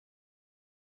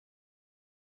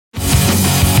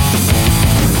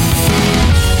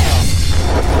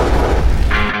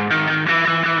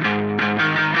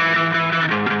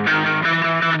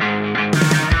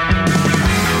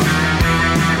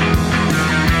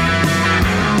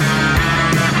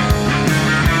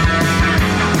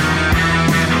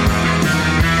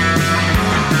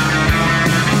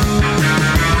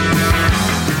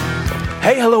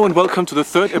and welcome to the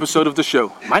third episode of the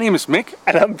show. My name is Mick.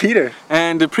 And I'm Peter.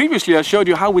 And previously I showed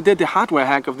you how we did the hardware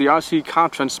hack of the RC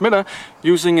card transmitter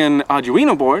using an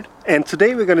Arduino board. And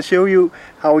today we're going to show you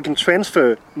how we can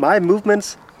transfer my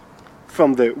movements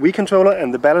from the Wii controller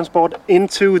and the balance board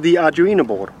into the Arduino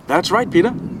board. That's right, Peter.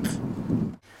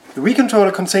 The Wii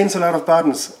controller contains a lot of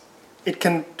buttons. It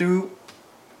can do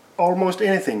almost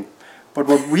anything. But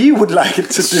what we would like it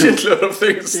to do... Shitload of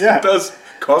things. Yeah. It does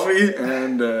coffee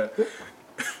and...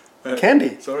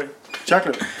 candy. Sorry.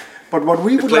 Chocolate. But what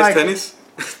we It would plays like... tennis.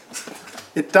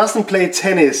 It doesn't play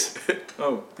tennis.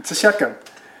 Oh. It's a shotgun.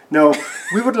 No,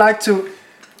 we would like to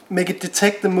make it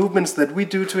detect the movements that we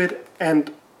do to it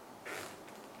and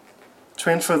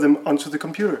transfer them onto the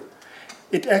computer.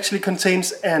 It actually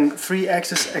contains an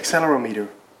 3-axis accelerometer,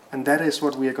 and that is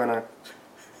what we are gonna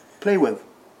play with.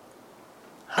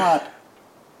 Hard.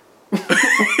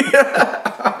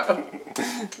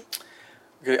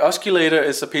 Okay, Osculator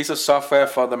is a piece of software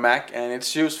for the Mac, and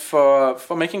it's used for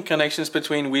making connections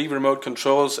between Wii remote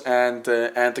controls and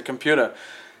the computer.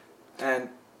 And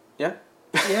yeah.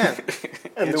 Yeah.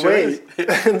 And the way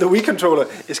the Wii controller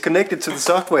is connected to the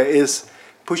software is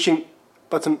pushing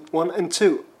button 1 and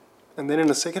 2, and then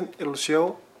in a second it'll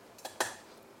show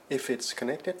if it's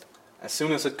connected. As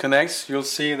soon as it connects, you'll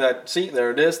see that. See,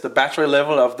 there it is. The battery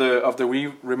level of the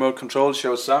Wii remote control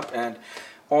shows up, and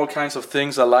all kinds of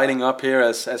things are lighting up here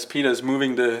as Peter is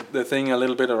moving the thing a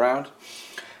little bit around.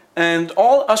 And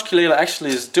all Osculator actually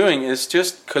is doing is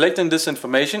just collecting this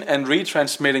information and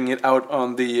retransmitting it out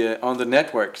on the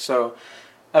network. So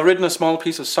I've written a small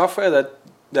piece of software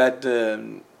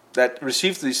that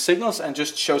receives these signals and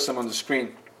just shows them on the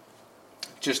screen,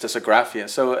 just as a graph here.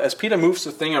 So as Peter moves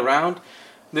the thing around,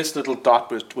 this little dot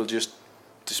will just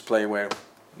display where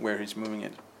he's moving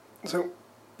it. So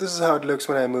this is how it looks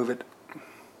when I move it.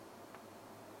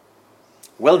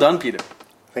 Well done, Peter.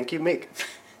 Thank you, Mick.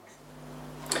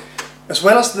 As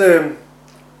well as the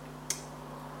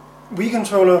Wii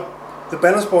controller, the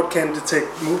balance board can detect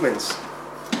movements.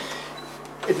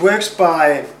 It works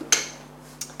by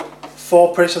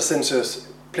 4 pressure sensors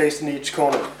placed in each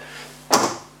corner.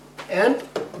 And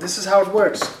this is how it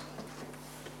works.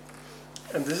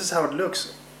 And this is how it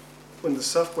looks when the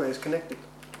software is connected.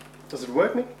 Does it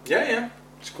work, Mick? Yeah.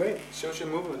 It's great. Shows your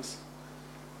movements.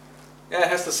 Yeah, it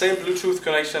has the same Bluetooth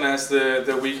connection as the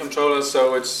Wii controller,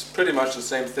 so it's pretty much the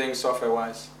same thing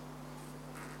software-wise.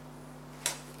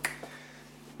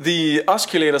 The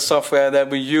Osculator software that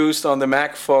we used on the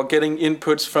Mac for getting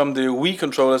inputs from the Wii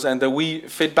controllers and the Wii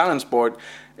Fit balance board,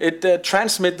 it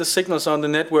transmits the signals on the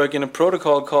network in a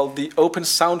protocol called the Open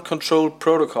Sound Control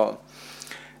Protocol.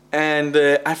 And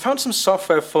I found some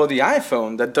software for the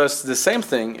iPhone that does the same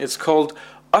thing. It's called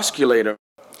Osculator.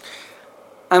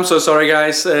 I'm so sorry,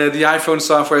 guys, the iPhone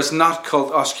software is not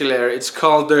called Osculator, it's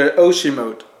called the Oshi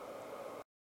mode.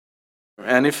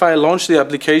 And if I launch the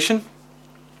application,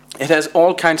 it has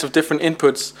all kinds of different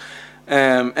inputs,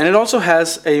 and it also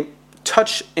has a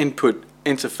touch input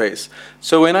interface.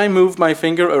 So when I move my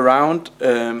finger around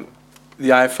the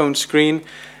iPhone screen,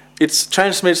 it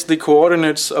transmits the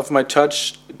coordinates of my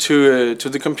touch to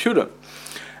the computer.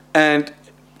 And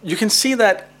you can see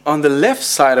that on the left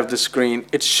side of the screen,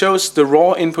 it shows the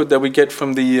raw input that we get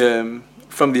from the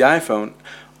iPhone.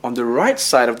 On the right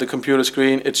side of the computer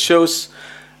screen, it shows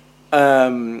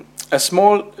a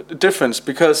small difference,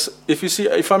 because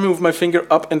if I move my finger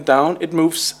up and down, it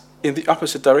moves in the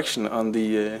opposite direction on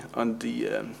the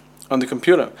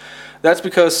computer. That's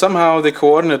because somehow the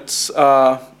coordinates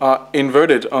are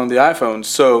inverted on the iPhone.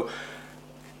 So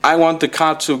I want the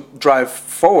car to drive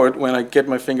forward when I get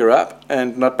my finger up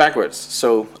and not backwards.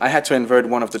 So I had to invert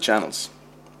one of the channels.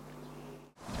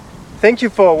 Thank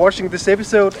you for watching this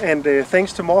episode, and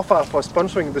thanks to Morfar for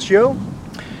sponsoring the show.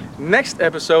 Next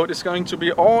episode is going to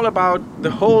be all about the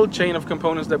whole chain of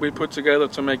components that we put together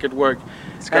to make it work.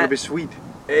 It's gonna be sweet.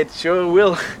 It sure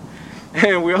will.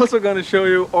 And we're also going to show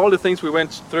you all the things we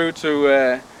went through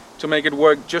to make it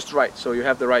work just right, so you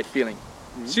have the right feeling.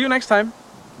 See you next time.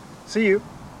 See you.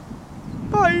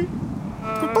 Bye.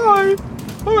 Goodbye.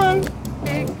 Bye.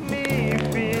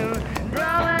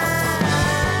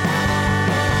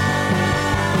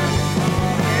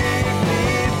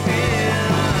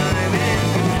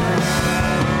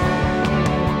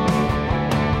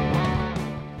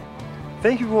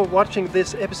 Thank you for watching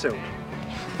this episode.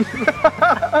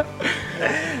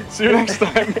 See you next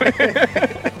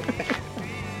time.